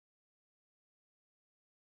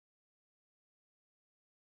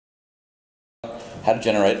how to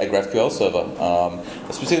generate a GraphQL server,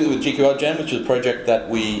 specifically with GQLgen, which is a project that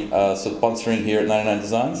we are sponsoring here at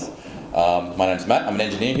 99Designs. My name's Matt, I'm an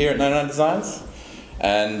engineer here at 99Designs,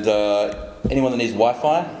 and anyone that needs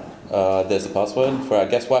Wi-Fi, there's the password for our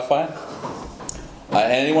guest Wi-Fi.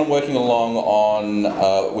 And anyone working along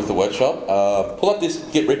on with the workshop, pull up this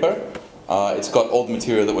Git repo. It's got all the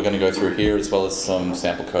material that we're going to go through here, as well as some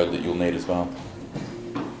sample code that you'll need as well.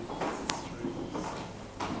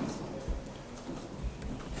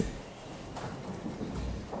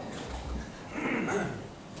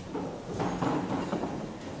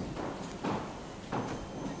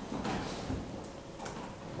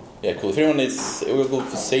 Yeah, cool. If anyone needs, we'll look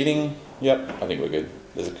for seating. Yep, I think we're good.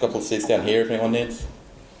 There's a couple of seats down here if anyone needs.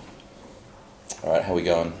 All right, how are we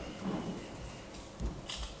going?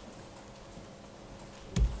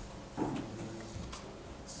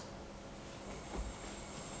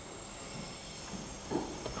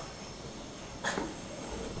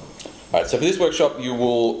 All right, so for this workshop, you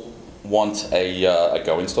will want a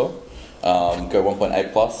Go install. Go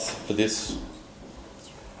 1.8 plus for this.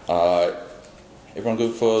 Everyone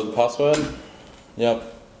good for the password? Yep.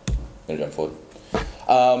 I'm going to jump forward.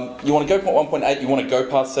 You want to go 1.8, you want a Go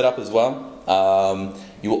path set up as well.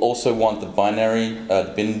 You will also want the binary,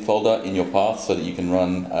 the bin folder in your path so that you can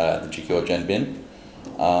run the gqlgen bin.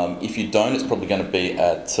 If you don't, it's probably going to be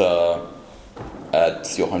at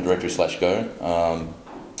your home directory /go.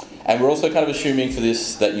 And we're also kind of assuming for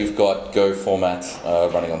this that you've got Go format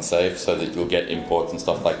running on save so that you'll get imports and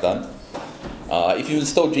stuff like that. If you've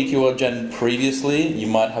installed gqlgen previously, you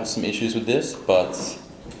might have some issues with this, but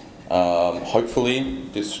hopefully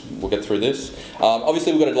we'll get through this.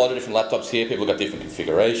 Obviously, we've got a lot of different laptops here. People have got different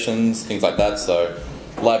configurations, things like that. So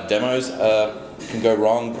live demos can go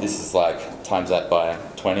wrong. This is like times that by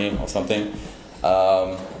 20 or something.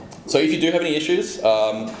 So if you do have any issues,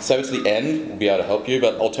 save it to the end. We'll be able to help you.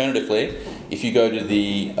 But alternatively, if you go to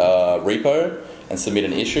the repo and submit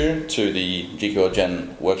an issue to the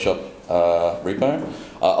gqlgen workshop repo,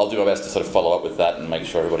 I'll do my best to sort of follow up with that and make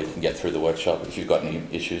sure everybody can get through the workshop if you've got any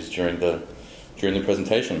issues during the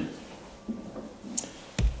presentation.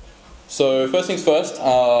 So first things first,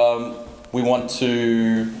 we want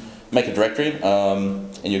to make a directory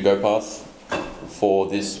in your Go path for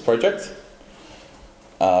this project.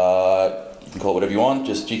 You can call it whatever you want,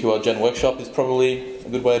 just gqlgen workshop is probably a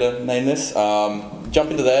good way to name this.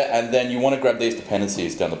 Jump into there, and then you want to grab these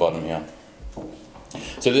dependencies down the bottom here.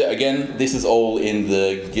 So again, this is all in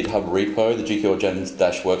the GitHub repo, the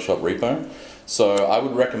gqlgen-workshop repo. So I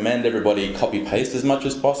would recommend everybody copy-paste as much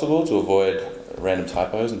as possible to avoid random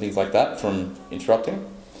typos and things like that from interrupting.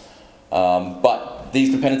 But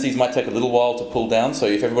these dependencies might take a little while to pull down, so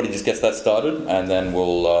if everybody just gets that started, and then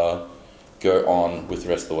we'll go on with the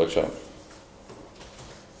rest of the workshop.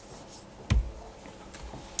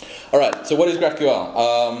 All right, so what is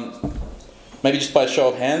GraphQL? Maybe just by a show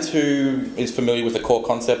of hands, who is familiar with the core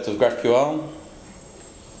concept of GraphQL?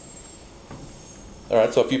 All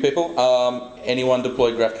right, so a few people. Anyone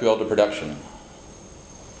deploy GraphQL to production?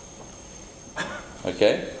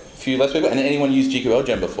 Okay, a few less people. And anyone use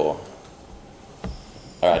GQLgen before?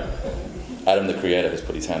 All right, Adam the creator has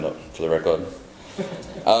put his hand up for the record.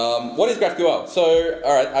 What is GraphQL? So,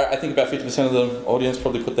 all right, I think about 50% of the audience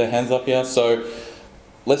probably put their hands up here. So,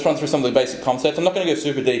 let's run through some of the basic concepts. I'm not going to go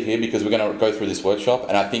super deep here because we're going to go through this workshop,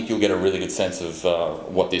 and I think you'll get a really good sense of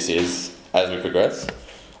what this is as we progress.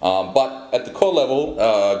 But at the core level,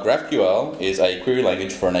 GraphQL is a query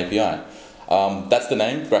language for an API. That's the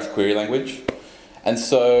name, Graph Query Language. And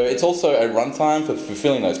so it's also a runtime for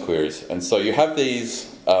fulfilling those queries. And so you have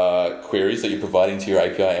these queries that you're providing to your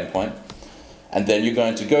API endpoint, and then you're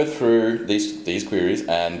going to go through these queries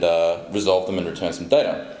and resolve them and return some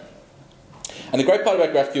data. And the great part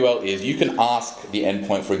about GraphQL is you can ask the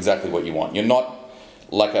endpoint for exactly what you want. You're not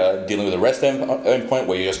like dealing with a REST endpoint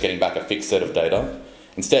where you're just getting back a fixed set of data.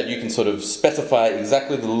 Instead, you can sort of specify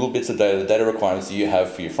exactly the little bits of data, the data requirements that you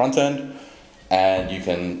have for your front end, and you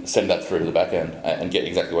can send that through to the back end and get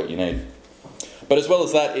exactly what you need. But as well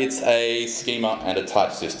as that, it's a schema and a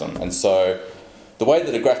type system. And so the way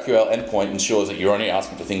that a GraphQL endpoint ensures that you're only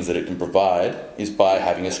asking for things that it can provide is by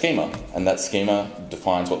having a schema. And that schema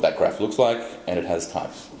defines what that graph looks like, and it has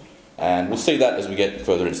types. And we'll see that as we get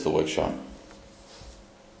further into the workshop.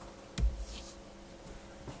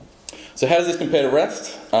 So how does this compare to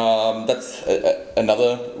REST? That's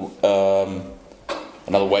another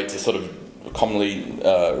way to sort of commonly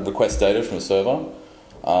request data from a server.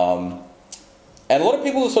 And a lot of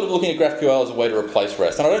people are sort of looking at GraphQL as a way to replace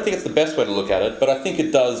REST. And I don't think it's the best way to look at it, but I think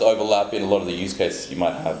it does overlap in a lot of the use cases you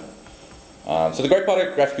might have. So the great part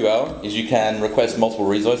of GraphQL is you can request multiple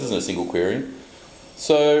resources in a single query.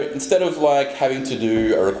 So instead of like having to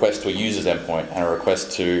do a request to a user's endpoint and a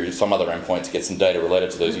request to some other endpoint to get some data related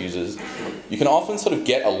to those users, you can often sort of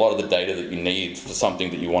get a lot of the data that you need for something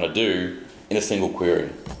that you want to do in a single query.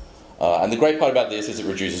 And the great part about this is it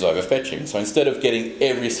reduces overfetching. So instead of getting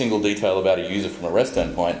every single detail about a user from a REST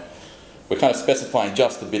endpoint, we're kind of specifying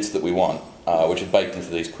just the bits that we want, which are baked into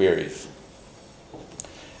these queries.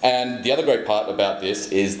 And the other great part about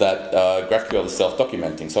this is that GraphQL is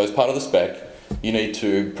self-documenting. So as part of the spec, you need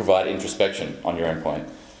to provide introspection on your endpoint.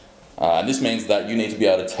 And this means that you need to be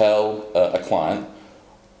able to tell a client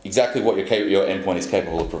exactly what your endpoint is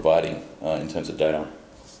capable of providing in terms of data.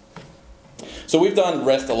 So we've done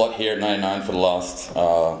REST a lot here at 99 for the last,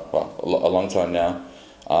 well, a long time now.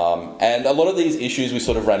 And a lot of these issues we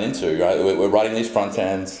sort of ran into, right? We're writing these front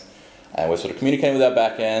ends, and we're sort of communicating with our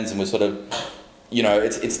back ends, and we're sort of, you know,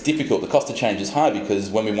 it's difficult. The cost of change is high because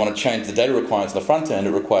when we want to change the data requirements on the front end,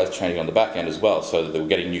 it requires changing on the back end as well, so that we're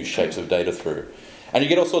getting new shapes of data through. And you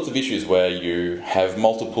get all sorts of issues where you have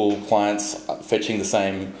multiple clients fetching the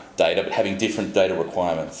same data but having different data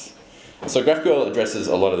requirements. So GraphQL addresses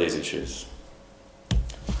a lot of these issues.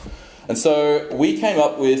 And so we came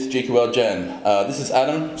up with gqlgen. This is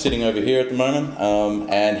Adam sitting over here at the moment,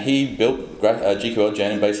 and he built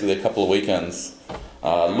gqlgen in basically a couple of weekends.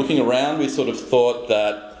 Looking around, we sort of thought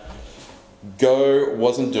that Go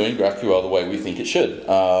wasn't doing GraphQL the way we think it should.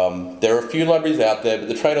 There are a few libraries out there, but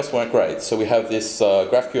the trade-offs weren't great. So we have this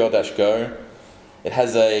GraphQL-Go. It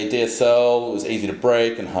has a DSL, it was easy to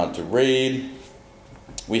break and hard to read.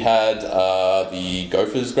 We had the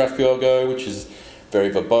Gophers GraphQL Go, which is very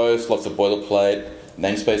verbose, lots of boilerplate,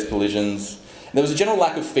 namespace collisions. And there was a general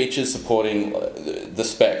lack of features supporting the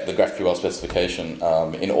spec, the GraphQL specification,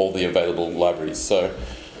 in all the available libraries. So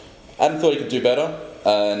Adam thought he could do better,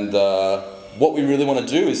 and what we really want to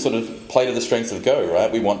do is sort of play to the strengths of Go, right?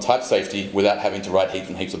 We want type safety without having to write heaps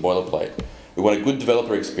and heaps of boilerplate. We want a good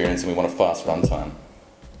developer experience, and we want a fast runtime.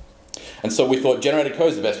 And so we thought generated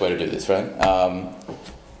code is the best way to do this, right?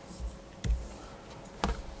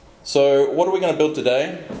 So what are we going to build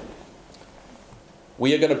today?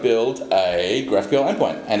 We are going to build a GraphQL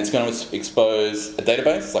endpoint, and it's going to expose a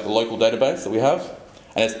database, like a local database that we have,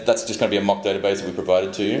 and that's just going to be a mock database that we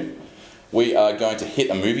provided to you. We are going to hit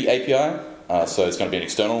a movie API, so it's going to be an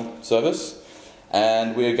external service,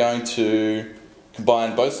 and we are going to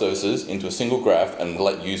combine both services into a single graph and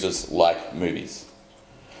let users like movies.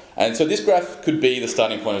 And so this graph could be the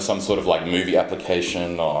starting point of some sort of like movie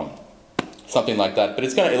application or something like that, but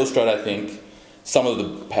it's going to illustrate, I think, some of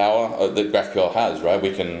the power that GraphQL has, right?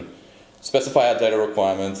 We can specify our data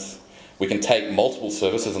requirements, we can take multiple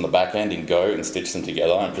services on the back end in Go and stitch them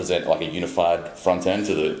together and present like a unified front end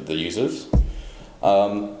to the users.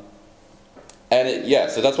 Yeah,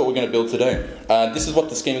 so that's what we're going to build today. This is what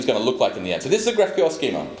the schema is going to look like in the end. So this is a GraphQL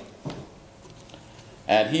schema.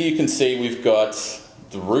 And here you can see we've got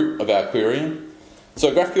the root of our query.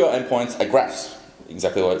 So GraphQL endpoints are graphs,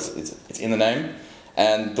 exactly what it's in the name.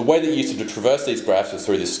 And the way that you use to traverse these graphs is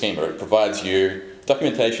through this schema. It provides you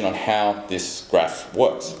documentation on how this graph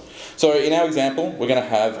works. So in our example, we're going to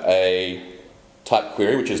have a type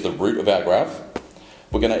query, which is the root of our graph.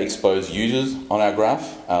 We're going to expose users on our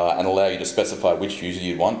graph and allow you to specify which user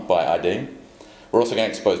you want by ID. We're also going to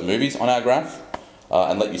expose movies on our graph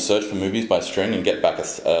and let you search for movies by string and get back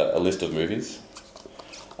a list of movies.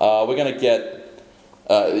 We're going to get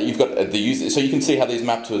you've got the user, so you can see how these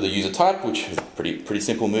map to the user type, which is a pretty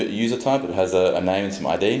simple user type. It has a name and some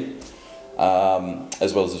ID,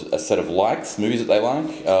 as well as a set of likes, movies that they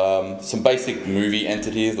like, some basic movie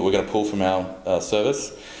entities that we're going to pull from our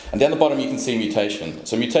service. And down the bottom you can see mutation.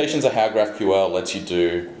 So mutations are how GraphQL lets you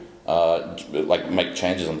do, make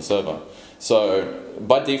changes on the server. So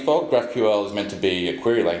by default, GraphQL is meant to be a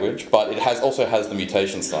query language, but it also has the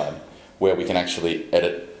mutation side, where we can actually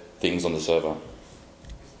edit things on the server.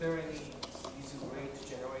 Is there any easy way to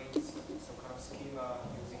generate some kind of schema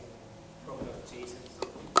using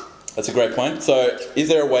program.json? That's a great point. So is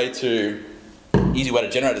there a easy way to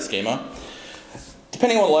generate a schema?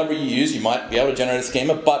 Depending on what library you use, you might be able to generate a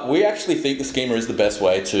schema, but we actually think the schema is the best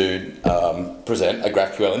way to present a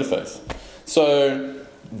GraphQL interface. So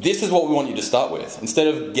this is what we want you to start with. Instead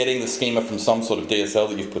of getting the schema from some sort of DSL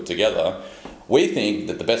that you've put together, we think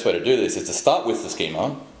that the best way to do this is to start with the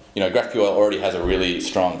schema. You know, GraphQL already has a really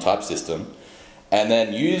strong type system, and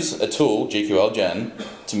then use a tool, gqlgen,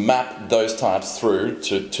 to map those types through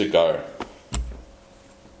to Go.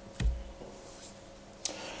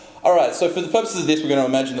 Alright, so for the purposes of this, we're going to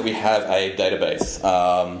imagine that we have a database.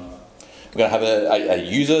 We're going to have a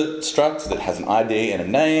user struct that has an ID and a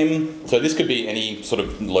name. So this could be any sort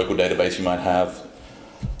of local database you might have.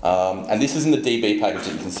 And this is in the DB package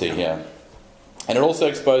that you can see here. And it also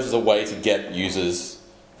exposes a way to get users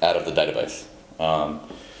out of the database.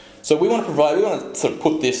 So we want to sort of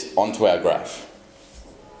put this onto our graph.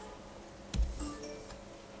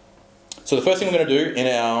 So the first thing we're going to do in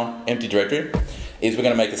our empty directory is we're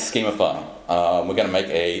going to make a schema file. We're going to make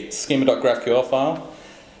a schema.graphql file,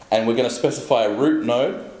 and we're going to specify a root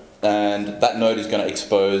node, and that node is going to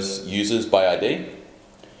expose users by ID.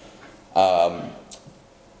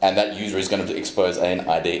 And that user is going to expose an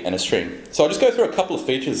ID and a string. So I'll just go through a couple of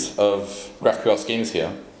features of GraphQL schemas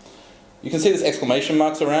here. You can see there's exclamation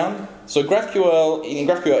marks around. So in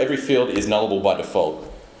GraphQL, every field is nullable by default.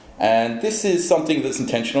 And this is something that's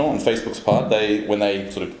intentional on Facebook's part. When they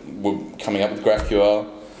sort of were coming up with GraphQL,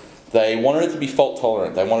 they wanted it to be fault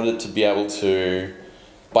tolerant. They wanted it to be able to,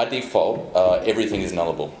 by default, everything is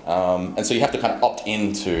nullable. And so you have to kind of opt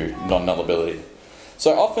into non-nullability.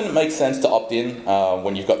 So often it makes sense to opt in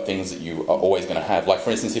when you've got things that you are always going to have. Like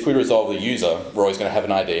for instance, if we resolve the user, we're always going to have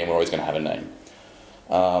an ID and we're always going to have a name.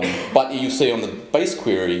 But you see on the base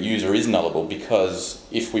query, user is nullable, because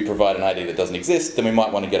if we provide an ID that doesn't exist, then we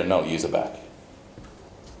might want to get a null user back.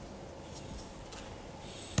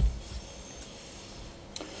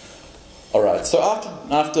 Alright, so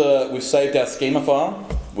after we've saved our schema file,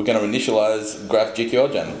 we're going to initialize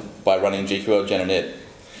GraphQLgen by running gqlgen init.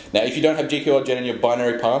 Now, if you don't have gqlgen in your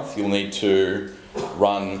binary path, you'll need to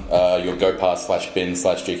run your go path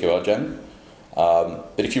 /bin/gqlgen.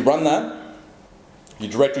 But if you run that, your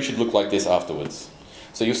directory should look like this afterwards.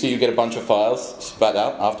 So you'll see you get a bunch of files spat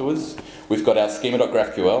out afterwards. We've got our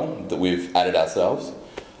schema.graphql that we've added ourselves.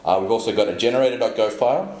 We've also got a generator.go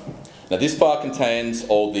file. Now this file contains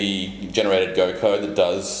all the generated Go code that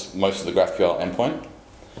does most of the GraphQL endpoint.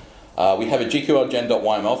 We have a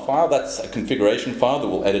gqlgen.yml file. That's a configuration file that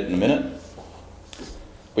we'll edit in a minute.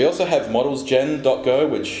 We also have modelsgen.go,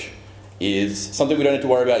 which is something we don't need to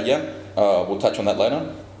worry about yet. We'll touch on that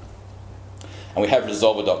later. And we have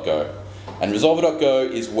resolver.go. And resolver.go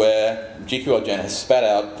is where gqlgen has spat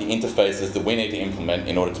out the interfaces that we need to implement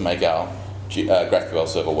in order to make our GraphQL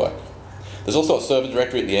server work. There's also a server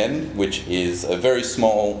directory at the end, which is a very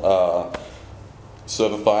small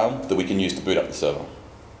server file that we can use to boot up the server.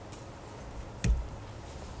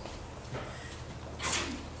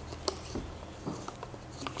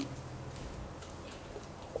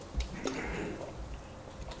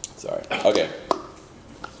 Sorry. Okay.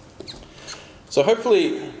 So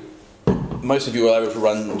hopefully most of you are able to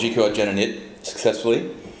run gqlgen init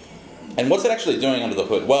successfully. And what's it actually doing under the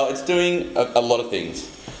hood? Well, it's doing a lot of things.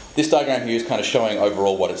 This diagram here is kind of showing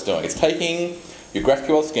overall what it's doing. It's taking your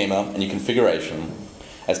GraphQL schema and your configuration,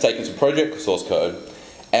 and it's taking some project source code,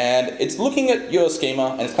 and it's looking at your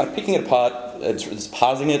schema and it's kind of picking it apart, it's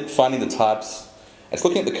parsing it, finding the types, it's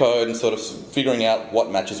looking at the code and sort of figuring out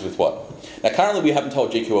what matches with what. Now currently we haven't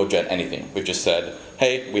told gqlgen anything. We've just said,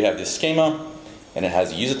 hey, we have this schema and it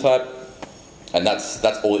has a user type, and that's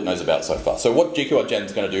all it knows about so far. So what gqlgen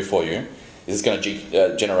is going to do for you is it's going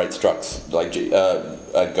to generate structs, like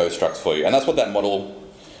Go structs for you. And that's what that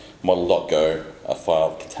model.go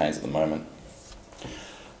file contains at the moment.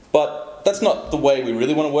 But that's not the way we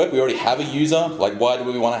really want to work. We already have a user. Like, why do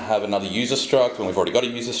we want to have another user struct when we've already got a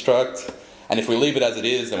user struct? And if we leave it as it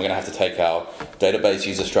is, then we're going to have to take our database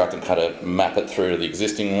user struct and kind of map it through to the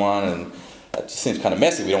existing one. And that just seems kind of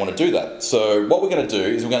messy. We don't want to do that. So what we're going to do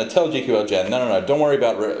is we're going to tell gqlgen, no, don't worry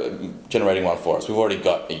about generating one for us. We've already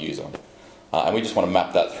got a user. And we just want to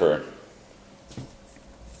map that through.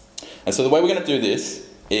 And so the way we're going to do this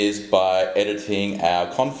is by editing our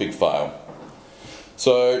config file.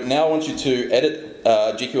 So now I want you to edit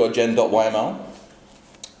gqlgen.yml,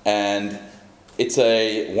 and it's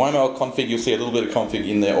a YML config. You'll see a little bit of config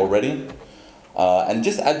in there already. And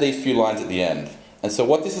just add these few lines at the end. And so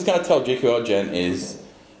what this is going to tell gqlgen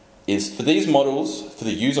is for these models, for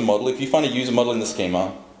the user model, if you find a user model in the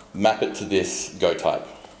schema, map it to this Go type.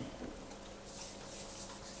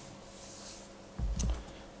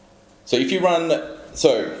 So if you run,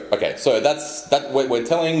 so we're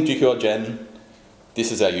telling gqlgen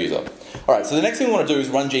this is our user. All right, so the next thing we want to do is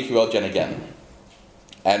run gqlgen again.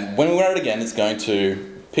 And when we run it again, it's going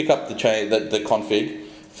to pick up the config,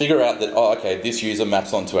 figure out that, oh, okay, this user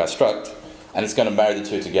maps onto our struct, and it's going to marry the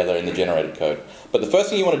two together in the generated code. But the first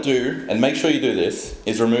thing you want to do, and make sure you do this,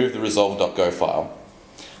 is remove the resolver.go file.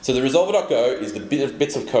 So the resolver.go is the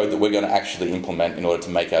bits of code that we're going to actually implement in order to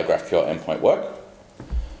make our GraphQL endpoint work.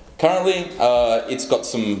 Currently, it's got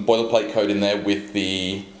some boilerplate code in there with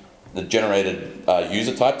the generated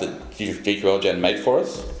user type that gqlgen made for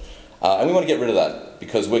us. And we want to get rid of that,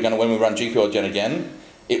 because when we run gqlgen again,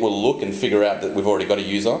 it will look and figure out that we've already got a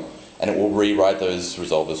user, and it will rewrite those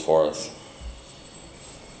resolvers for us.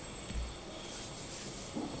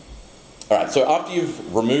 Alright, so after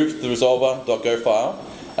you've removed the resolver.go file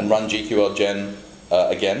and run gqlgen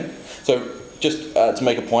again, so just to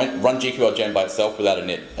make a point, run gqlgen by itself without a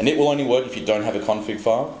init. A init will only work if you don't have a config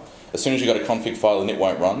file. As soon as you've got a config file, the init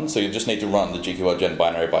won't run, so you just need to run the gqlgen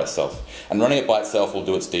binary by itself. And running it by itself will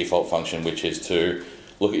do its default function, which is to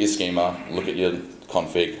look at your schema, look at your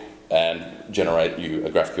config, and generate you a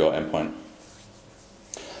GraphQL endpoint.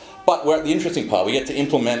 But we're at the interesting part. We get to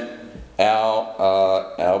implement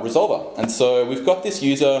our resolver. And so we've got this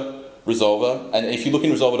user resolver, and if you look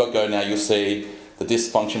in resolver.go now, you'll see that this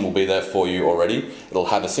function will be there for you already. It'll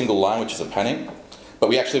have a single line, which is a panning. But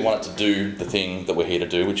we actually want it to do the thing that we're here to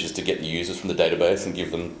do, which is to get the users from the database and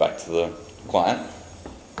give them back to the client.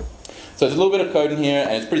 So there's a little bit of code in here,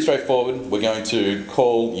 and it's pretty straightforward. We're going to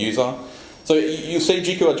call user. So you'll see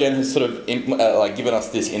gqlgen has sort of given us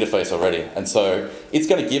this interface already. And so it's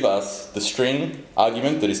going to give us the string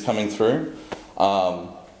argument that is coming through.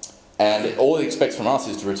 And all it expects from us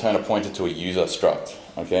is to return a pointer to a user struct.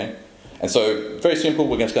 Okay? And so very simple,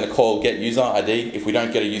 we're just going to call getUserID. If we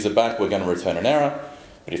don't get a user back, we're going to return an error.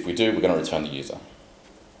 But if we do, we're going to return the user.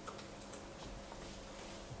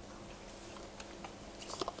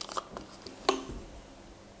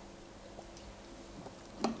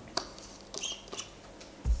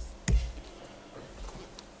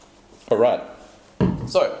 All right.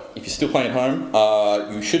 So if you're still playing at home,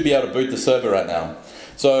 you should be able to boot the server right now.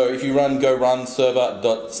 So if you run go run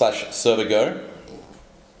server./servergo,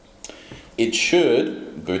 it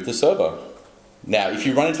should boot the server. Now, if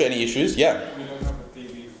you run into any issues, We don't have a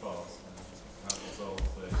DB file, so resolve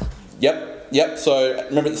the... Yep. So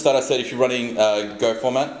remember at the start I said if you're running Go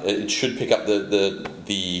format, it should pick up the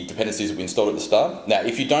dependencies that we installed at the start. Now,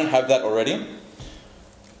 if you don't have that already,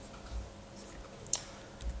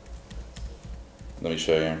 let me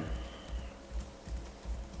show you.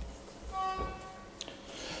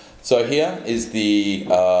 So here is the,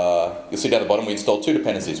 you'll see down the bottom we installed two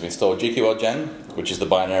dependencies. We installed gqlgen, which is the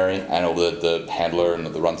binary and all the handler and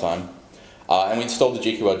the runtime. And we installed the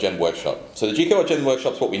gqlgen workshop. So the gqlgen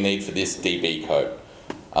workshop is what we need for this DB code.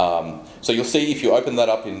 So you'll see if you open that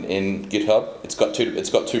up in GitHub, it's got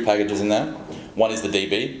two packages in there. One is the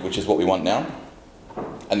DB, which is what we want now.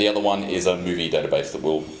 And the other one is a movie database that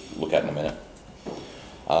we'll look at in a minute.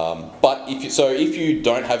 But if you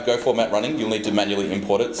don't have Go format running, you'll need to manually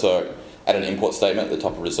import it. So add an import statement at the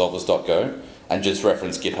top of resolvers.go and just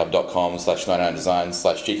reference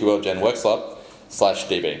github.com/99designs/gqlgen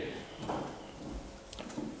workslop/db.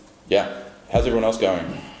 Yeah, how's everyone else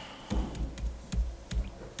going?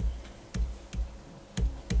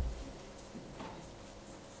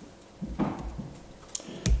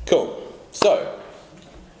 Cool. So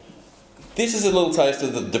this is a little taste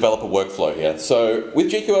of the developer workflow here. So with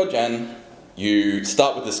gqlgen, you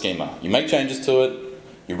start with the schema. You make changes to it,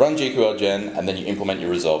 you run gqlgen, and then you implement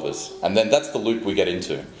your resolvers. And then that's the loop we get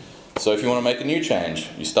into. So if you want to make a new change,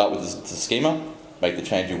 you start with the schema, make the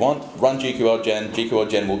change you want, run gqlgen.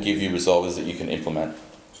 gqlgen will give you resolvers that you can implement.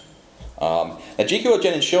 Now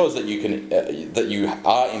gqlgen ensures that you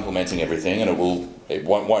are implementing everything, and it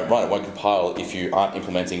won't run, it won't compile if you aren't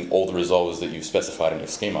implementing all the resolvers that you've specified in your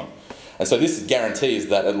schema. And so this guarantees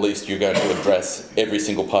that at least you're going to address every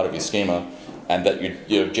single part of your schema, and that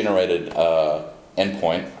your generated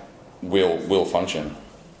endpoint will function.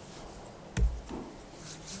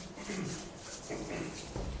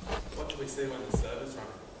 What do we see when the server's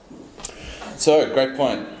running? So, great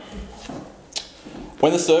point.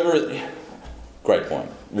 When the server... Great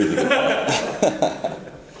point. Really good point.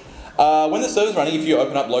 When the server's running, if you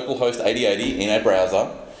open up localhost 8080 in a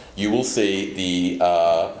browser, you will see the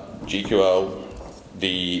GQL,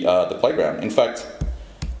 the playground. In fact,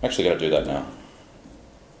 I'm actually going to do that now.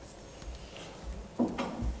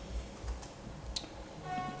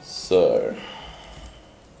 So...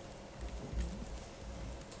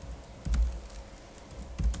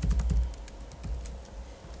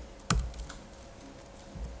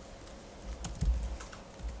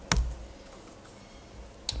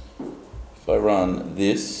 if I run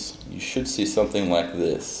this, you should see something like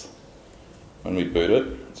this. When we boot it,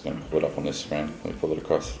 it's going to pull it up on this screen. Let me pull it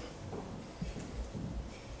across.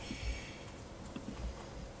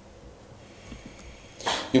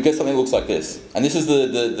 You'll get something that looks like this. And this is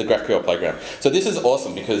the GraphQL playground. So this is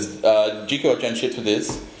awesome because gqlgen ships with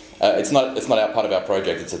this. It's not our part of our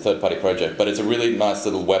project, it's a third-party project, but it's a really nice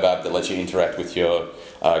little web app that lets you interact with your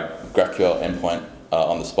GraphQL endpoint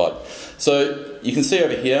on the spot. So you can see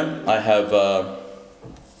over here, I have...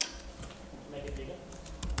 Make it bigger.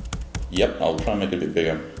 Yep, I'll try and make it a bit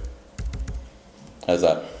bigger. How's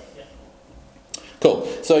that? Yeah. Cool.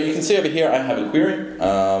 So you can see over here I have a query.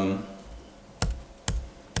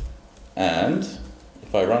 And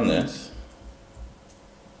if I run this,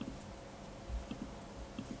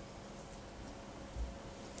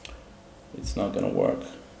 it's not going to work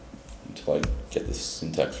until I get this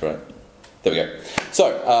syntax right. There we go.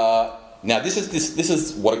 So now this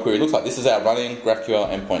is what a query looks like. This is our running GraphQL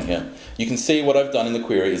endpoint here. You can see what I've done in the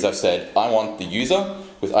query is I've said I want the user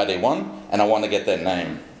with ID 1 and I want to get their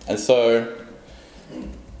name. And so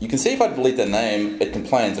you can see if I delete their name, it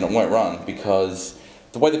complains and it won't run, because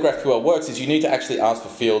the way the GraphQL works is you need to actually ask for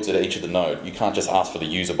fields at each of the node. You can't just ask for the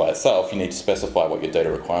user by itself. You need to specify what your data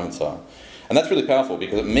requirements are. And that's really powerful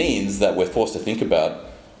because it means that we're forced to think about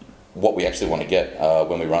what we actually want to get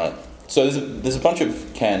when we run it. So there's a bunch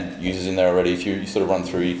of canned users in there already. If you sort of run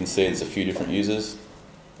through, you can see there's a few different users.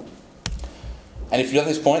 And if you're at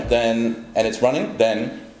this point, then and it's running,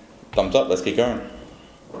 then thumbs up, let's keep going.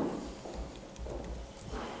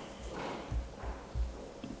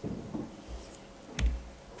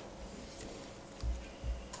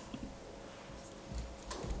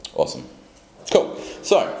 Awesome. Cool.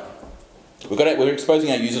 So we're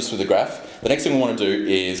exposing our users through the graph. The next thing we want to do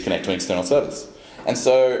is connect to an external service. And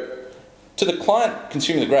so to the client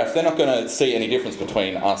consuming the graph, they're not going to see any difference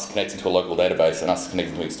between us connecting to a local database and us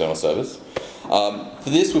connecting to an external service. For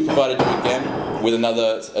this, we provided you again with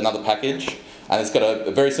another package, and it's got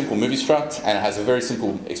a very simple movie struct, and it has a very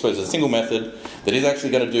simple, exposes a single method that is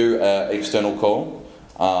actually going to do an external call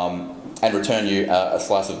and return you a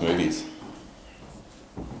slice of movies.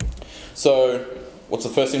 So what's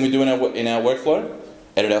the first thing we do in our workflow?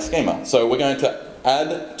 Edit our schema. So we're going to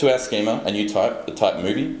add to our schema a new type, the type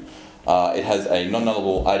movie. It has a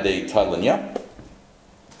non-nullable ID, title, and year.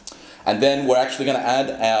 And then we're actually going to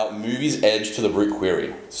add our movies edge to the root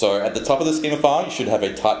query. So at the top of the schema file, you should have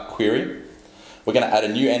a type query. We're going to add a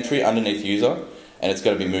new entry underneath user, and it's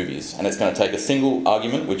going to be movies. And it's going to take a single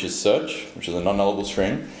argument, which is search, which is a non-nullable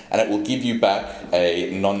string, and it will give you back a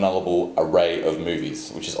non-nullable array of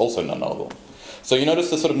movies, which is also non-nullable. So you notice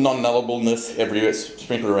the sort of non-nullableness everywhere, it's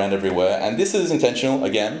sprinkled around everywhere, and this is intentional,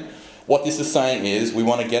 again. What this is saying is we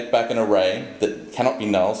want to get back an array that cannot be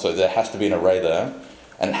null, so there has to be an array there,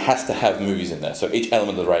 and it has to have movies in there. So each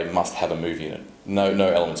element of the array must have a movie in it. No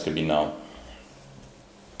elements can be null.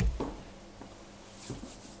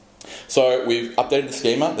 So we've updated the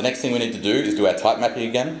schema. The next thing we need to do is do our type mapping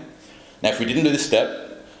again. Now if we didn't do this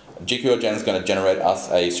step, gqlgen is going to generate us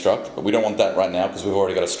a struct, but we don't want that right now because we've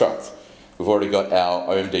already got a struct. We've already got our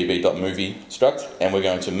omdb.movie struct, and we're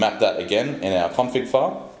going to map that again in our config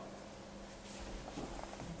file.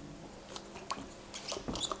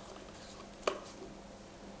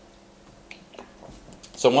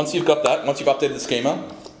 So once you've got that, once you've updated the schema,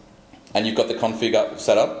 and you've got the config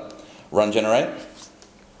set up, run generate.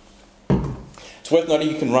 It's worth noting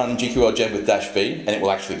you can run gqlgen with -v, and it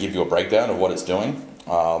will actually give you a breakdown of what it's doing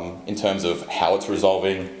in terms of how it's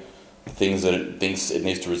resolving the things that it thinks it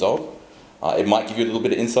needs to resolve. It might give you a little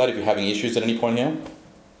bit of insight if you're having issues at any point here.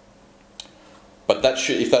 But that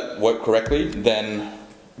if that worked correctly, then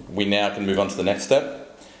we now can move on to the next step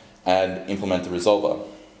and implement the resolver.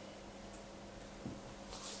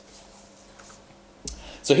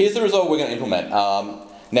 So here's the resolver we're going to implement.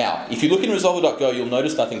 Now, if you look in resolver.go, you'll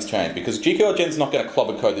notice nothing's changed because gqlgen is not going to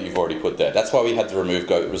clobber code that you've already put there. That's why we had to remove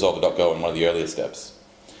resolver.go in one of the earlier steps.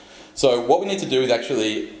 So what we need to do is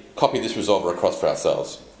actually copy this resolver across for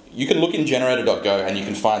ourselves. You can look in generator.go and you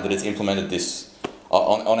can find that it's implemented this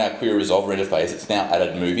on our query resolver interface. It's now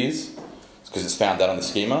added movies because it's found that on the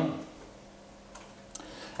schema.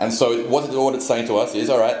 And so what it's saying to us is,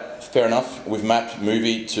 all right, fair enough, we've mapped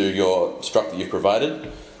movie to your struct that you've provided.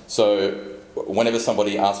 So whenever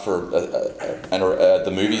somebody asks for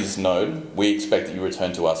the movies node, we expect that you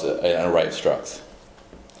return to us an array of structs.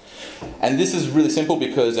 And this is really simple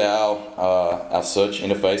because our search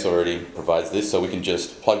interface already provides this, so we can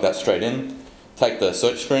just plug that straight in, take the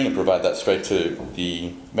search string and provide that straight to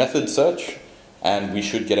the method search, and we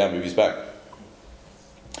should get our movies back.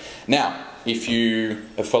 Now, if you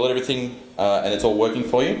have followed everything and it's all working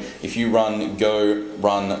for you, if you run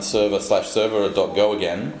server/server.go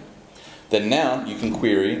again, then now you can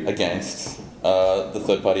query against the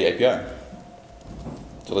third-party API.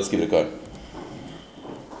 So let's give it a go.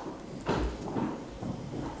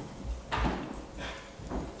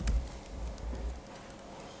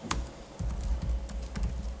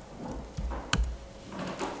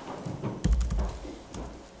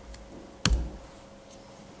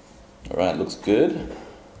 All right, looks good.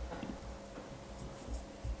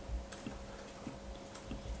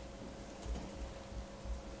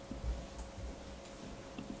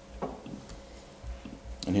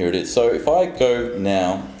 And here it is. So if I go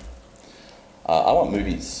now, I want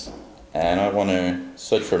movies, and I want to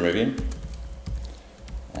search for a movie,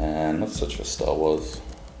 and let's search for Star Wars.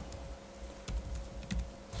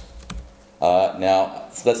 Now,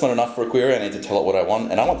 so that's not enough for a query. I need to tell it what I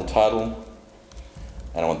want, and I want the title,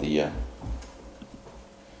 and I want the year.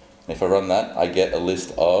 And if I run that, I get a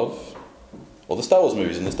list of all the Star Wars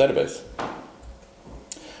movies in this database.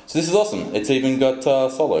 So this is awesome. It's even got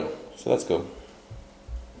Solo, so that's cool.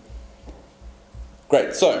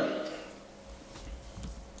 Great, so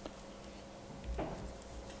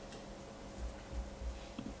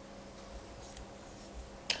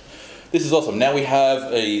this is awesome. Now we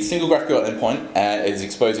have a single GraphQL endpoint and it's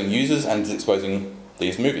exposing users and it's exposing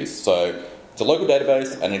these movies. So it's a local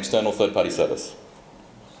database and an external third-party service.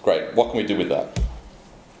 Great, what can we do with that?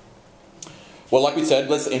 Well, like we said,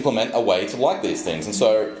 let's implement a way to like these things. And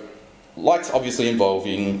so likes obviously involve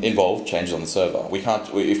changes on the server.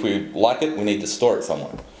 If we like it, we need to store it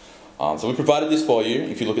somewhere. So we provided this for you.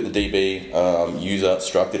 If you look at the DB user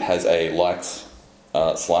struct, it has a likes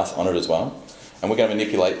slice on it as well. And we're going to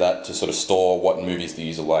manipulate that to sort of store what movies the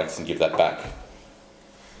user likes and give that back.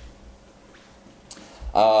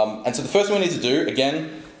 And so the first thing we need to do,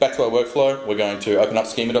 again, back to our workflow, we're going to open up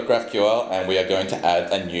schema.graphql and we are going to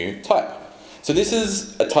add a new type. So this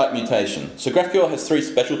is a type mutation. So GraphQL has three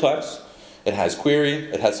special types. It has query,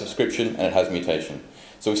 it has subscription, and it has mutation.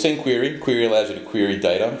 So we've seen query. Query allows you to query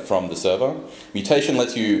data from the server. Mutation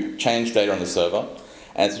lets you change data on the server.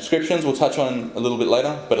 And subscriptions we'll touch on a little bit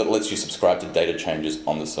later, but it lets you subscribe to data changes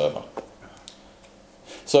on the server.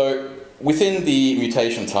 So within the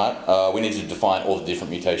mutation type, we need to define all the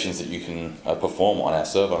different mutations that you can perform on our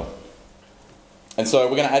server. And so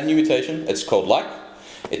we're going to add a new mutation. It's called like.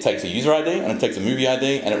 It takes a user ID and it takes a movie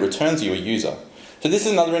ID and it returns you a user. So this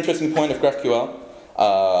is another interesting point of GraphQL.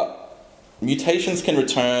 Mutations can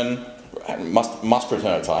return, must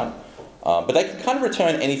return a type, but they can kind of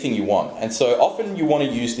return anything you want. And so often you want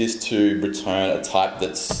to use this to return a type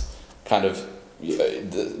that's kind of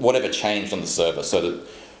whatever changed on the server, so that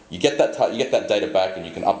you get that type, you get that data back, and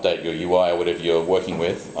you can update your UI or whatever you're working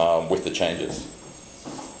with the changes.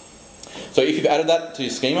 So if you've added that to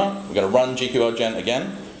your schema, we're going to run gqlgen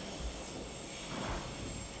again.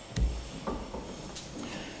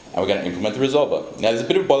 And we're going to implement the resolver. Now there's a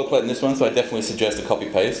bit of boilerplate in this one, so I definitely suggest a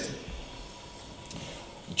copy-paste.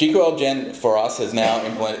 gqlgen for us has now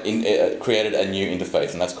created a new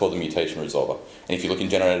interface, and that's called the mutation resolver. And if you look in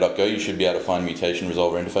generator.go, you should be able to find mutation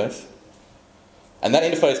resolver interface. And that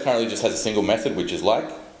interface currently just has a single method, which is like.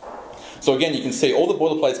 So again, you can see all the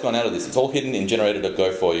boilerplate's gone out of this. It's all hidden in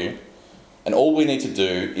generator.go for you. And all we need to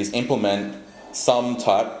do is implement some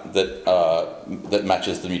type that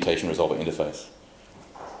matches the mutation resolver interface.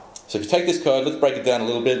 So if you take this code, let's break it down a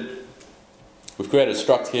little bit. We've created a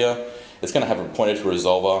struct here. It's going to have a pointer to a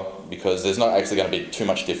resolver because there's not actually going to be too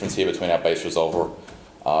much difference here between our base resolver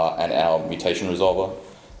and our mutation resolver.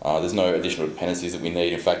 There's no additional dependencies that we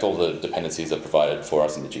need. In fact, all the dependencies are provided for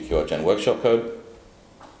us in the gqlgen workshop code.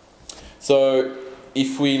 So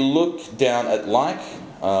if we look down at like,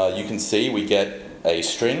 you can see we get a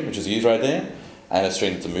string, which is a user ID, and a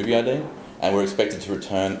string that's a movie ID, and we're expected to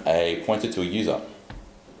return a pointer to a user.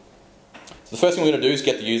 So the first thing we're going to do is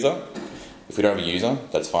get the user. If we don't have a user,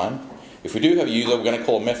 that's fine. If we do have a user, we're going to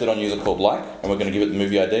call a method on user called like, and we're going to give it the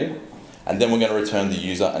movie ID, and then we're going to return the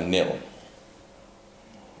user a nil.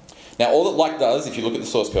 Now all that like does, if you look at the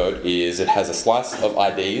source code, is it has a slice of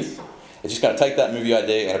IDs. It's just going to take that movie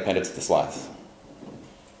ID and append it to the slice.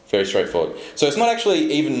 Very straightforward. So it's not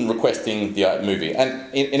actually even requesting the movie.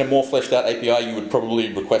 And in a more fleshed out API, you would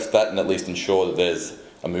probably request that and at least ensure that there's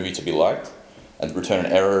a movie to be liked and return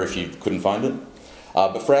an error if you couldn't find it.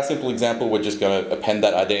 But for our simple example, we're just going to append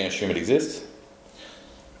that ID and assume it exists.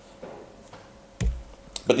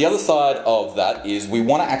 But the other side of that is we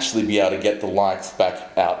want to actually be able to get the likes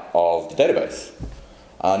back out of the database.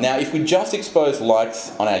 Now, if we just expose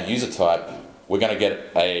likes on our user type, we're going to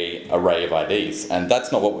get an array of IDs, and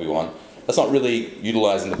that's not what we want. That's not really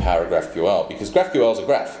utilizing the power of GraphQL, because GraphQL is a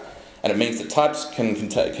graph, and it means that types can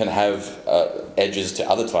have edges to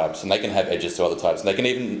other types, and they can have edges to other types, and they can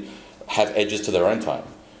even have edges to their own type.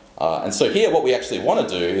 And so here what we actually want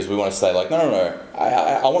to do is we want to say like, no,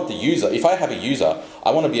 I want the user, if I have a user,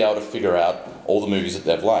 I want to be able to figure out all the movies that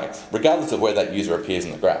they've liked, regardless of where that user appears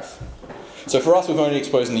in the graph. So for us, we've only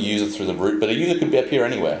exposing the user through the root, but a user could appear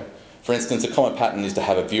anywhere. For instance, a common pattern is to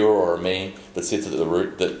have a viewer or a me that sits at the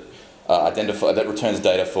root that returns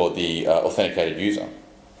data for the authenticated user.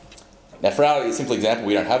 Now for our simple example,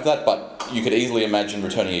 we don't have that, but you could easily imagine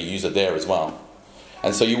returning a user there as well.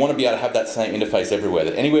 And so you want to be able to have that same interface everywhere,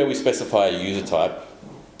 that anywhere we specify a user type,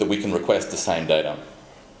 that we can request the same data.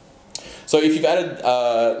 So if you've added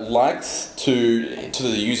likes to the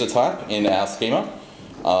user type in our schema,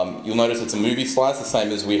 you'll notice it's a movie slice, the same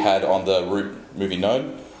as we had on the root movie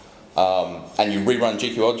node. And you rerun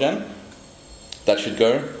GQLgen, that should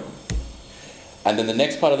go. And then the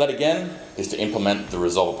next part of that again is to implement the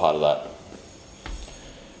resolver part of that.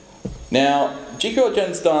 Now,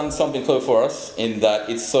 GQLgen's done something clever for us in that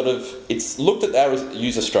it's looked at our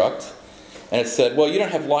user struct and it said, well, you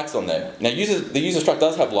don't have likes on there. Now, the user struct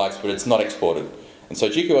does have likes, but it's not exported. And so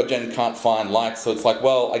GQLgen can't find likes, so it's like,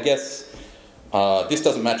 well, I guess this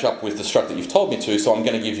doesn't match up with the struct that you've told me to, so I'm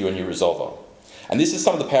going to give you a new resolver. And this is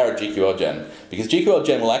some of the power of GQLgen, because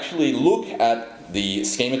GQLgen will actually look at the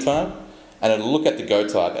schema type, and it'll look at the Go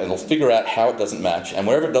type, and it'll figure out how it doesn't match, and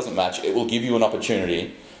wherever it doesn't match, it will give you an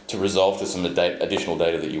opportunity to resolve to some additional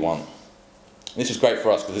data that you want. This is great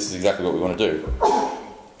for us, because this is exactly what we want to do.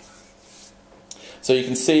 So you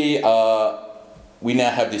can see we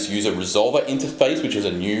now have this user resolver interface, which is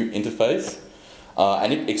a new interface,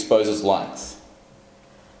 and it exposes likes.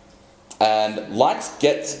 And likes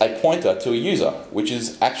gets a pointer to a user, which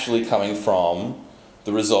is actually coming from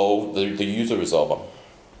the user resolver.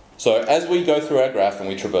 So as we go through our graph and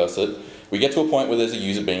we traverse it, we get to a point where there's a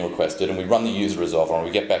user being requested, and we run the user resolver, and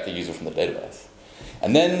we get back the user from the database.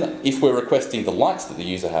 And then if we're requesting the likes that the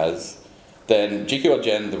user has, then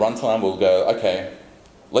GQLgen, the runtime, will go, okay,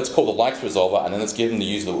 let's call the likes resolver, and then let's give them the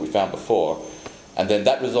user that we found before. And then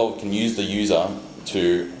that resolver can use the user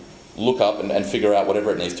to look up and figure out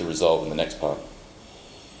whatever it needs to resolve in the next part.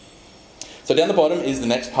 So down the bottom is the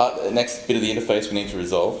next bit of the interface we need to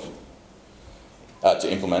resolve, to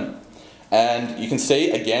implement. And you can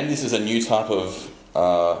see, again, this is a new type of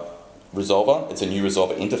resolver. It's a new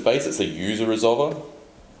resolver interface. It's a user resolver.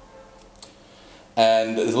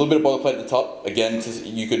 And there's a little bit of boilerplate at the top. Again,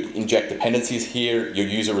 you could inject dependencies here. Your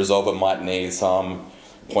user resolver might need some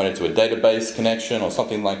pointer to a database connection or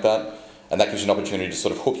something like that. And that gives you an opportunity to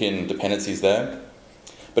sort of hook in dependencies there.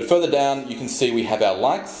 But further down, you can see we have our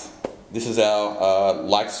likes. This is our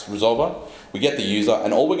likes resolver. We get the user,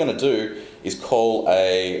 and all we're going to do is call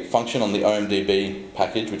a function on the OMDB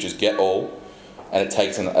package, which is getAll, and it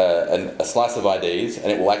takes a slice of IDs,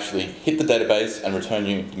 and it will actually hit the database and return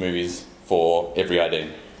you the movies for every ID.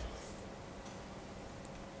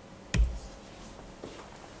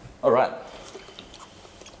 All right.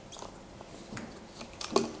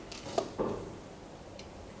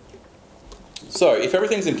 So if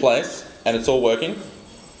everything's in place and it's all working,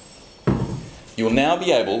 you will now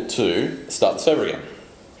be able to start the server again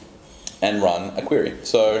and run a query.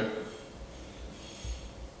 So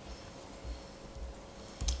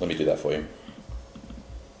let me do that for you.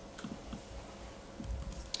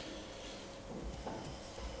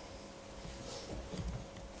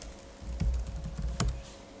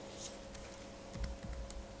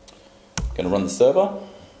 Going to run the server.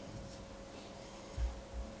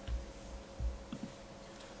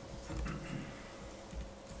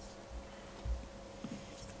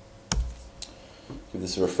 Give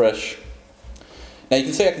this a refresh. Now you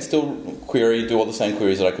can see I can still query, do all the same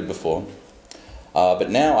queries that I could before, but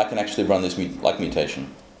now I can actually run this like mutation.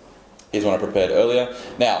 Here's one I prepared earlier.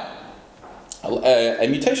 Now, a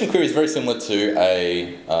mutation query is very similar to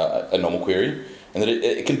a normal query, in that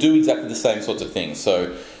it can do exactly the same sorts of things.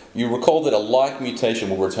 So you recall that a like mutation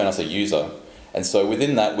will return us a user, and so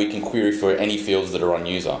within that we can query for any fields that are on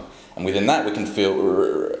user. And within that, we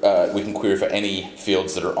can query for any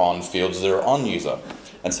fields that are on user,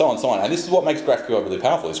 and so on and so on. And this is what makes GraphQL really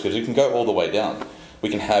powerful, is because we can go all the way down. We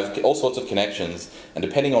can have all sorts of connections, and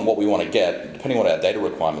depending on what we want to get, depending on what our data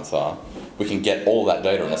requirements are, we can get all that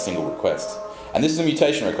data in a single request. And this is a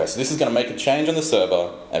mutation request. So this is going to make a change on the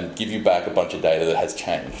server and give you back a bunch of data that has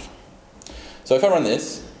changed. So if I run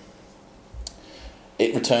this,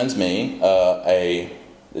 it returns me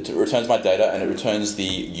it returns my data, and it returns the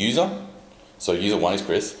user. So user 1 is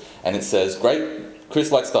Chris, and it says, great, Chris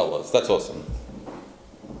likes Star Wars. That's awesome.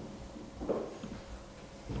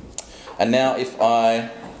 And now if I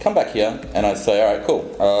come back here and I say, all right,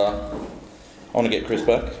 cool, I want to get Chris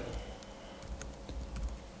back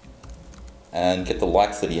and get the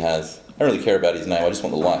likes that he has. I don't really care about his name, I just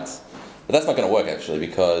want the likes. But that's not going to work actually,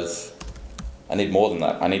 because I need more than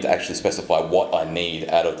that. I need to actually specify what I need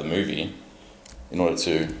out of the movie in order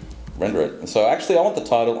to render it. And so actually I want the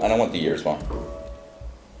title and I want the year as well.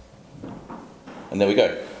 And there we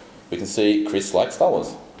go. We can see Chris likes Star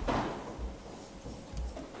Wars.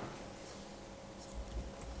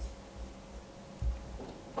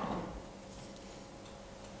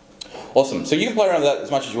 Awesome. So you can play around with that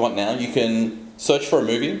as much as you want now. You can search for a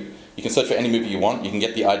movie. You can search for any movie you want, you can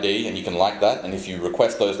get the ID and you can like that, and if you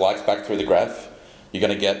request those likes back through the graph, you're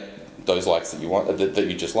going to get those likes that you want, that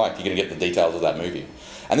you just liked. You're going to get the details of that movie.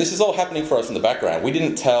 And this is all happening for us in the background. We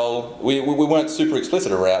didn't tell, we weren't super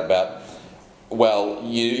explicit about, well,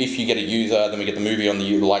 if you get a user, then we get the movie on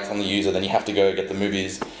the likes on the user, then you have to go get the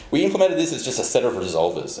movies. We implemented this as just a set of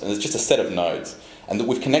resolvers, and it's just a set of nodes. And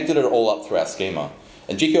we've connected it all up through our schema.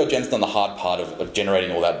 And gqlgen's done the hard part of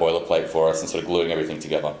generating all that boilerplate for us and sort of gluing everything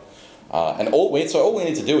together. And all we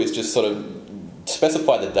need to do is just sort of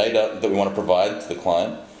specify the data that we want to provide to the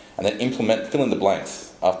client, and then fill in the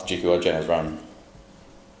blanks after gqlgen has run.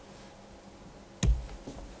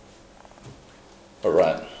 All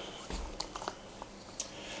right.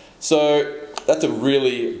 So that's a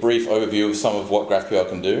really brief overview of some of what GraphQL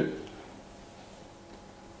can do.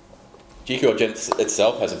 gqlgen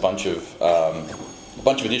itself has a bunch of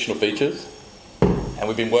additional features, and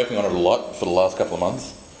we've been working on it a lot for the last couple of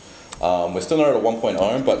months. We're still not at a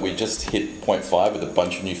 1.0, but we just hit 0.5 with a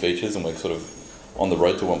bunch of new features, and we're sort of on the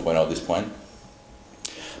road to 1.0 at this point.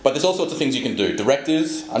 But there's all sorts of things you can do.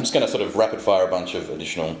 Directives, I'm just going to sort of rapid fire a bunch of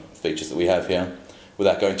additional features that we have here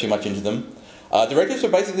without going too much into them. Directives are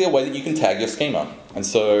basically a way that you can tag your schema. And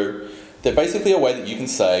so they're basically a way that you can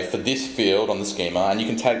say, for this field on the schema, and you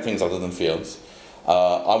can tag things other than fields,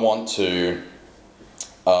 I want to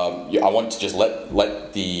just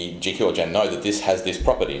let the gqlgen know that this has this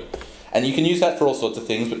property. And you can use that for all sorts of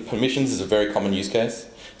things, but permissions is a very common use case.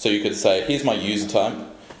 So you could say, here's my user type,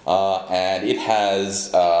 and it has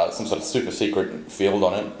some sort of super secret field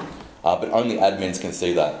on it, but only admins can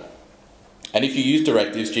see that. And if you use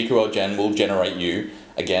directives, gqlgen will generate you,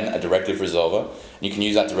 again, a directive resolver. And you can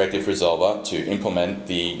use that directive resolver to implement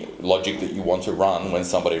the logic that you want to run when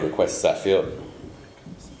somebody requests that field.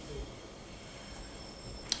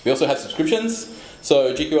 We also have subscriptions.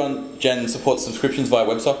 So gqlgen supports subscriptions via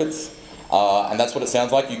WebSockets. And that's what it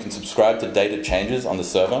sounds like. You can subscribe to data changes on the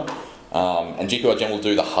server. And gqlgen will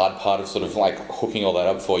do the hard part of sort of like hooking all that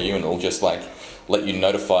up for you, and it'll just like let you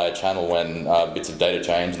notify a channel when bits of data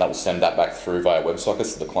change, and that will send that back through via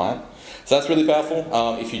WebSockets to the client. So that's really powerful.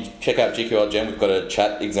 If you check out gqlgen, we've got a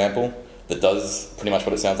chat example that does pretty much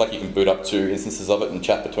what it sounds like. You can boot up 2 instances of it and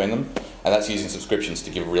chat between them. And that's using subscriptions to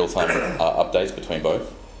give real-time updates between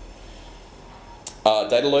both.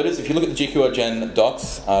 Data loaders, if you look at the gqlgen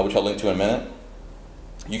docs, which I'll link to in a minute,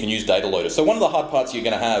 you can use data loaders. So one of the hard parts you're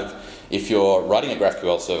going to have if you're writing a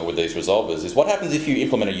GraphQL server with these resolvers is what happens if you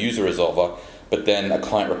implement a user resolver, but then a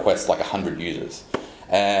client requests like 100 users.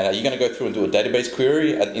 And are you going to go through and do a database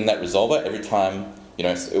query in that resolver every time, you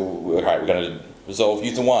know, all right, we're going to resolve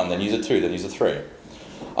user 1, then user 2, then user 3.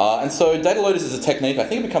 And so data loaders is a technique, I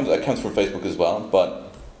think it comes from Facebook as well, but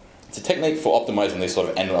it's a technique for optimizing these sort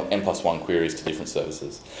of n+1 queries to different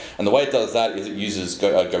services. And the way it does that is it uses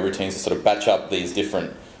Go routines to sort of batch up these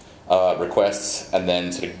different requests, and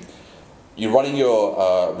then sort of you're running your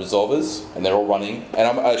resolvers, and they're all running. And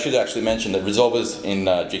I should actually mention that resolvers in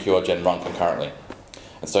gqlgen run concurrently.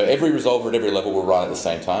 And so every resolver at every level will run at the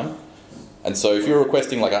same time. And so if you're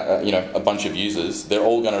requesting like a bunch of users, they're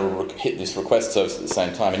all going to hit this request service at the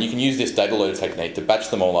same time. And you can use this data loader technique to batch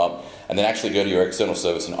them all up, and then actually go to your external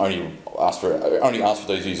service and only ask for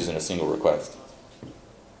those users in a single request.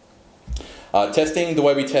 Testing, the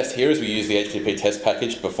way we test here is we use the HTTP test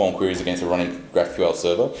package to perform queries against a running GraphQL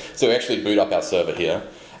server. So we actually boot up our server here,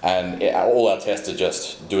 and all our tests are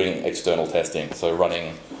just doing external testing. So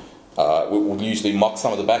running, we'll usually mock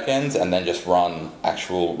some of the backends and then just run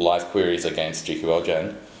actual live queries against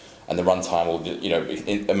gqlgen, and the runtime will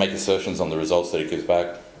make assertions on the results that it gives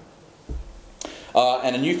back.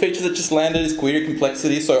 And a new feature that just landed is query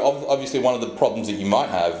complexity. So obviously one of the problems that you might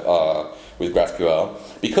have with GraphQL,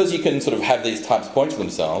 because you can sort of have these types point to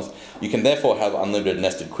themselves, you can therefore have unlimited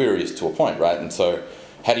nested queries to a point, right? And so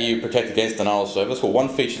how do you protect against denial of service? Well, one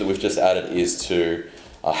feature that we've just added is to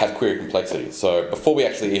have query complexity. So before we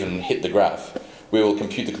actually even hit the graph, we will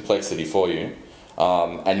compute the complexity for you.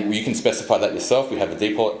 And you can specify that yourself. We have a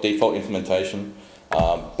default implementation.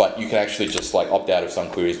 But you can actually just like opt out of some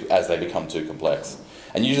queries as they become too complex.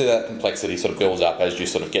 And usually that complexity sort of builds up as you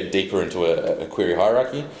sort of get deeper into a query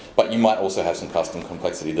hierarchy, but you might also have some custom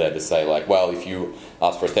complexity there to say like, well, if you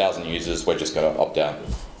ask for 1,000 users, we're just going to opt out.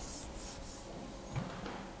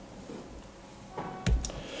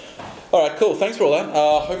 All right, cool, thanks for all that.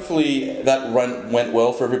 Hopefully that went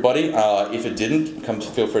well for everybody. If it didn't,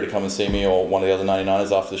 feel free to come and see me or one of the other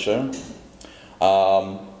 99ers after the show.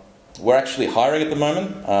 We're actually hiring at the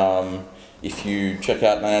moment. If you check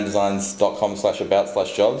out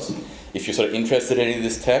 99designs.com/about/jobs, if you're sort of interested in any of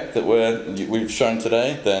this tech that we've shown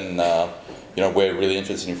today, then we're really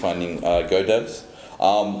interested in finding Go devs.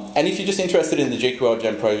 And if you're just interested in the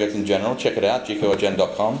GQLgen project in general, check it out,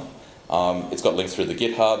 gqlgen.com. It's got links through the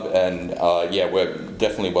GitHub, and yeah, we're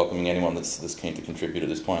definitely welcoming anyone that's keen to contribute at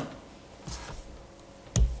this point.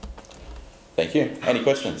 Thank you. Any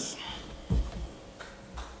questions?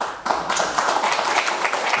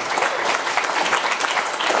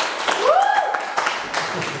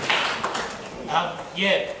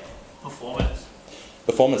 Yeah, performance.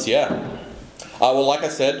 Performance, yeah. Well, like I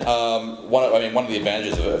said, one of the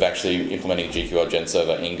advantages of actually implementing a GQLgen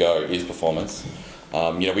server in Go is performance.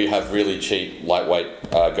 You know, we have really cheap,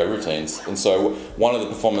 lightweight Go routines, and so one of the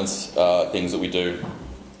performance things that we do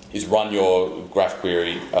is run your graph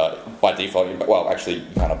query by default. Well, actually, you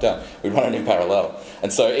can't up down. We run it in parallel,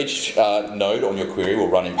 and so each node on your query will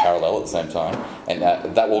run in parallel at the same time, and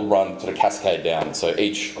that will run sort of cascade down. So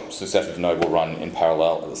each successive node will run in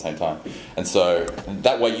parallel at the same time, and so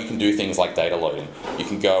that way you can do things like data loading. You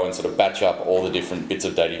can go and sort of batch up all the different bits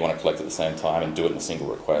of data you want to collect at the same time and do it in a single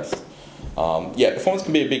request. Yeah, performance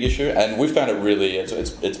can be a big issue, and we've found it really,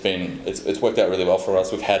 it's worked out really well for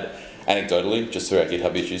us. We've had, anecdotally, just through our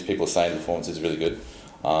GitHub issues, people are saying the performance is really good.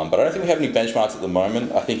 But I don't think we have any benchmarks at the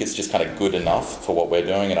moment. I think it's just kind of good enough for what we're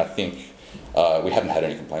doing, and I think we haven't had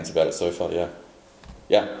any complaints about it so far, yeah.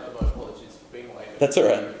 Yeah? My apologies for being late. That's all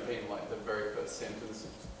right. Being like the very first sentence of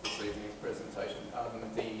this evening's presentation.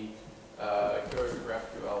 The Go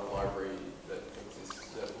GraphQL library that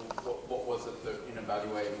exists, what was it that in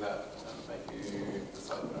evaluating that made you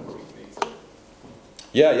decide that we need to?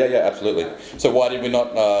 Yeah, absolutely. So why did we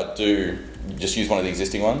not just use one of the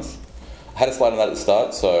existing ones? I had a slide on that at the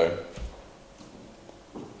start, so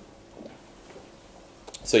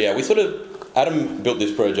yeah, we sort of, Adam built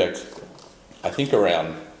this project, I think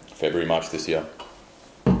around February, March this year.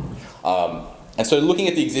 And so looking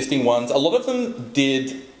at the existing ones, a lot of them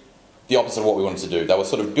did the opposite of what we wanted to do. They were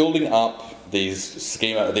sort of building up these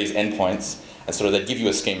endpoints, and sort of they'd give you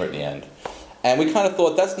a schema at the end. And we kind of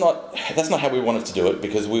thought that's not how we wanted to do it,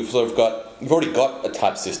 because we've already got a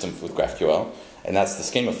type system with GraphQL, and that's the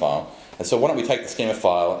schema file. And so why don't we take the schema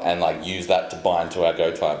file and like use that to bind to our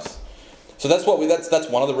Go types? So that's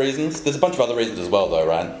one of the reasons. There's a bunch of other reasons as well, though,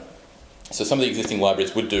 right? So some of the existing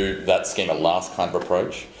libraries would do that schema last kind of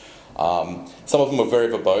approach. Some of them are very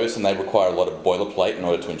verbose, and they require a lot of boilerplate in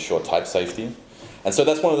order to ensure type safety. And so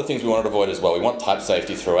that's one of the things we want to avoid as well. We want type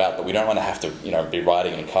safety throughout, but we don't want to have to, be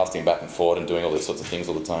writing and casting back and forward and doing all these sorts of things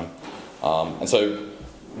all the time. And so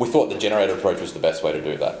we thought the generator approach was the best way to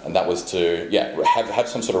do that, and that was to have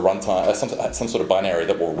some sort of runtime, some sort of binary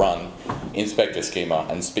that will run, inspect your schema,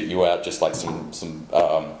 and spit you out just like some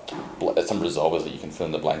resolvers that you can fill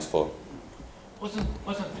in the blanks for. Wasn't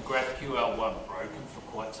the GraphQL one broken for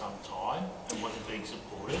quite some time and wasn't being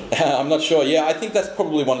supported? I'm not sure. Yeah, I think that's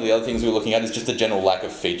probably one of the other things we're looking at is just a general lack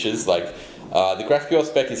of features. Like the GraphQL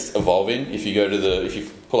spec is evolving. If you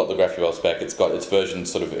pull up the GraphQL spec, it's got its version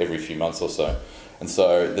sort of every few months or so. And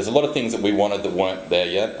so there's a lot of things that we wanted that weren't there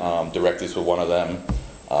yet. Directives were one of them.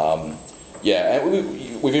 Yeah, and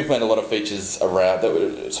we've implemented a lot of features around that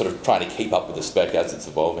we're sort of trying to keep up with the spec as it's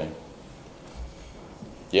evolving.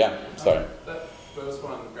 Yeah, sorry. That first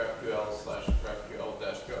one,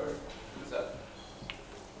 GraphQL/GraphQL-Go, is that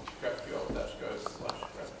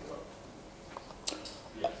GraphQL-Go/GraphQL?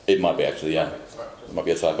 It might be actually, yeah. Sorry, It might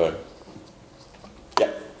be a typo.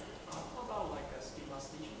 Yeah. How about like a schema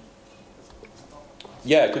stitching?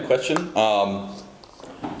 Yeah, good question.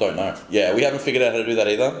 Don't know. Yeah, we haven't figured out how to do that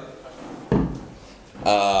either.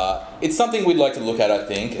 It's something we'd like to look at, I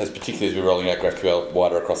think, particularly as we're rolling out GraphQL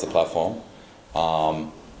wider across the platform.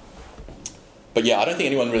 But yeah, I don't think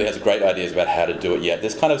anyone really has great ideas about how to do it yet.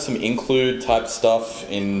 There's kind of some include type stuff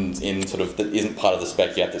in sort of that isn't part of the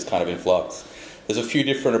spec yet that's kind of in flux. There's a few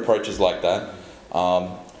different approaches like that.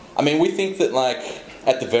 I mean, we think that like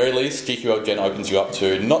at the very least, GQLgen opens you up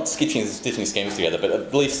to not stitching schemas together, but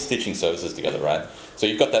at least stitching services together, right? So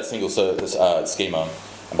you've got that single service, schema,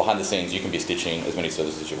 and behind the scenes you can be stitching as many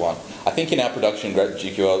services as you want. I think in our production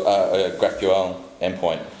GraphQL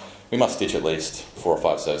endpoint, we must stitch at least 4 or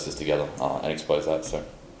 5 services together and expose that. So,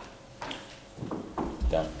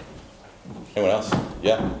 down. Anyone else?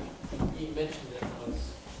 Yeah. You mentioned that I was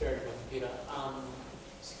buried in my computer.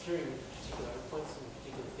 Securing particular endpoints and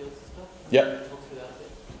particular fields and stuff. Yeah. Talk through that a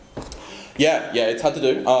bit. Yeah, it's hard to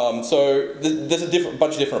do. So there's a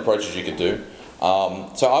bunch of different approaches you could do.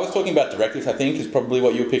 So I was talking about directives, I think, is probably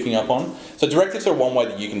what you were picking up on. So directives are one way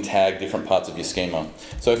that you can tag different parts of your schema.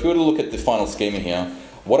 So if we were to look at the final schema here,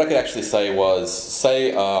 what I could actually say was,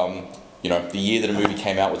 say, the year that a movie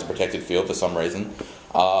came out was a protected field for some reason.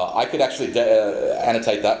 I could actually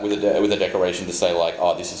annotate that with a declaration to say like,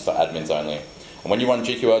 oh, this is for admins only. And when you run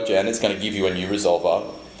gqlgen, it's going to give you a new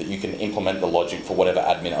resolver that you can implement the logic for whatever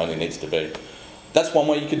admin only needs to be. That's one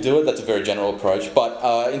way you could do it. That's a very general approach.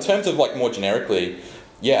 But in terms of like more generically,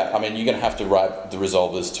 yeah, I mean, you're going to have to write the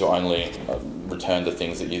resolvers to only return the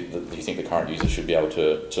things that you think the current user should be able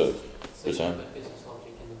to return.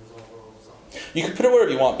 You could put it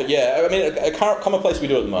wherever you want, but yeah, I mean, a common place we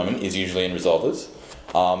do it at the moment is usually in resolvers.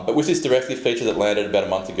 But with this directive feature that landed about a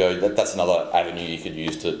month ago, that's another avenue you could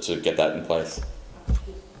use to get that in place.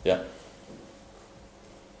 Yeah.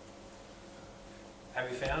 Have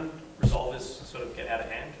you found resolvers sort of get out of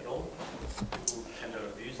hand at all? People tend to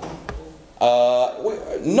abuse them at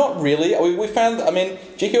all? Not really. We found, I mean,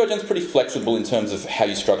 gqlgen's pretty flexible in terms of how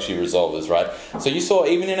you structure your resolvers, right? So you saw,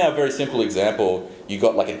 even in our very simple example, you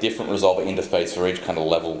got like a different resolver interface for each kind of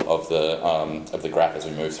level of the graph as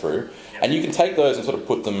we move through. Yep. And you can take those and sort of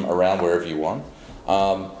put them around wherever you want.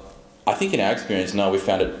 I think in our experience, no, we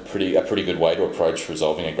found it a pretty good way to approach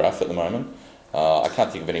resolving a graph at the moment. I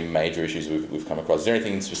can't think of any major issues we've come across. Is there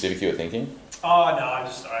anything specific you were thinking? Oh no, I'm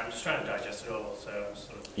just trying to digest it all. So I'm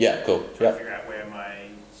sort of trying to figure out where my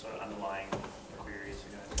sort of underlying queries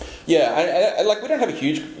are going. Yeah, I like we don't have a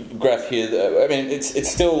huge graph here. I mean, it's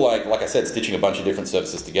still like I said, stitching a bunch of different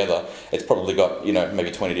services together. It's probably got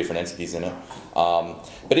maybe 20 different entities in it.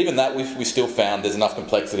 But even that, we still found there's enough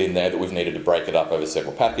complexity in there that we've needed to break it up over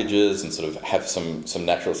several packages and sort of have some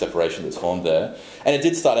natural separation that's formed there. And it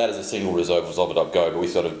did start out as a single resolver.go, but we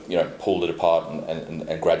sort of pulled it apart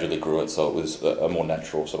and gradually grew it, so it was a more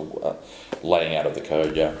natural sort of laying out of the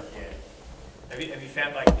code. Yeah. Have you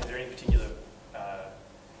found, like, is there any particular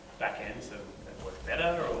backends that work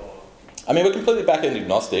better, or? I mean, we're completely back-end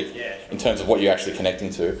agnostic in terms of what you're actually connecting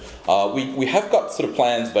to. We have got sort of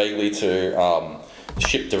plans vaguely to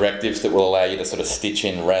ship directives that will allow you to sort of stitch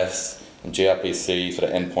in REST and gRPC sort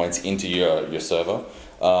of endpoints into your server.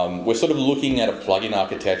 We're sort of looking at a plugin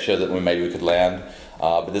architecture that maybe we could land,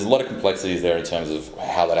 but there's a lot of complexities there in terms of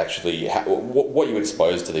how that actually, what you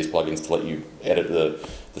expose to these plugins to let you edit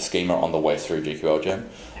the schema on the way through gqlgen.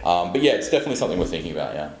 But yeah, it's definitely something we're thinking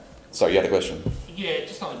about, yeah. Sorry, you had a question? Yeah,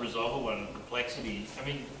 just on the resolver one, complexity. I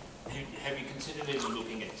mean, have you considered even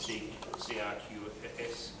looking at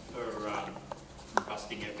CRQS for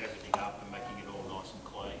busting everything up and making it all nice and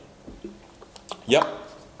clean? Yep.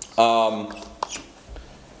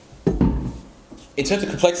 In terms of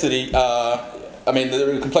complexity, I mean,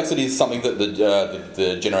 the complexity is something that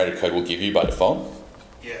the generated code will give you by default.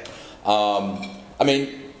 Yeah. I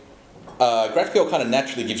mean, GraphQL kind of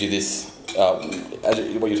naturally gives you this, as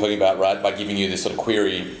what you're talking about, right, by giving you this sort of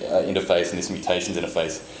query interface and this mutations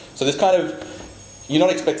interface. So there's kind of, you're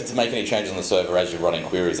not expected to make any changes on the server as you're running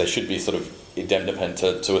queries. They should be sort of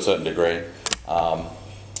idempotent to a certain degree.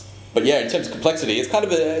 But yeah, in terms of complexity, it's kind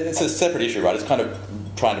of it's a separate issue, right? It's kind of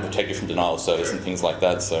trying to protect you from denial of service and things like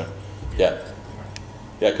that. So, yeah.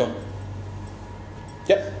 Yeah, cool.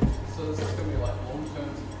 Yep. So is this going to be like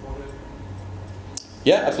long-term supported?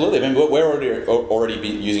 Yeah, absolutely. I mean, we're already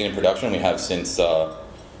using it in production. We have since about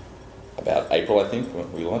April, I think, when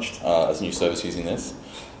we launched as a new service using this.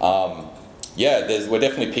 Yeah, we're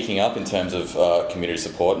definitely picking up in terms of community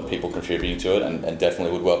support and people contributing to it, and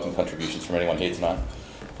definitely would welcome contributions from anyone here tonight.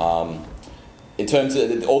 In terms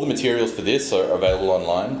of all the materials for this are available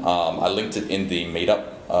online. I linked it in the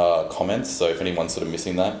Meetup comments, so if anyone's sort of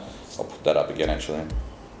missing that, I'll put that up again actually.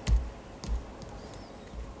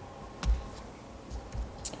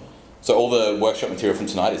 So all the workshop material from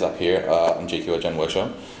tonight is up here on gqlgen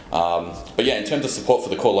workshop. But yeah, in terms of support for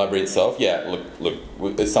the core library itself, yeah, look,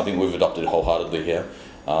 it's something we've adopted wholeheartedly here.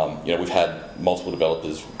 We've had multiple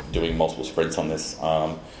developers doing multiple sprints on this.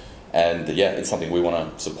 And yeah, it's something we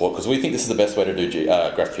want to support because we think this is the best way to do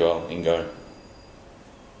GraphQL in Go.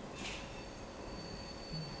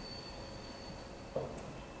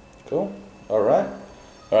 Cool. All right.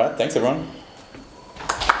 Thanks, everyone.